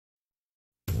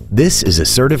This is a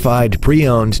certified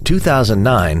pre-owned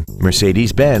 2009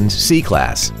 Mercedes-Benz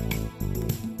C-Class.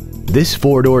 This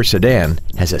four-door sedan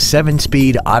has a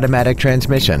 7-speed automatic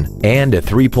transmission and a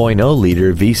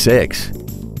 3.0-liter V6.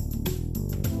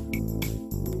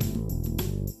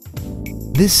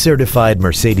 This certified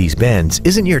Mercedes-Benz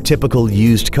isn't your typical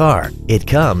used car. It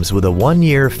comes with a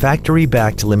 1-year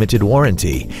factory-backed limited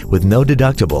warranty with no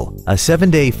deductible, a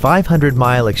 7-day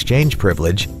 500-mile exchange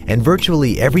privilege, and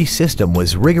virtually every system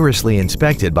was rigorously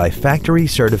inspected by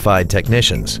factory-certified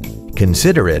technicians.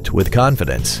 Consider it with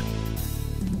confidence.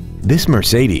 This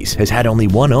Mercedes has had only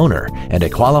one owner and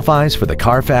it qualifies for the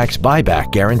Carfax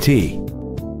buyback guarantee.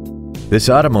 This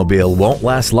automobile won't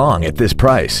last long at this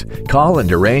price. Call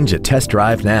and arrange a test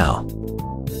drive now.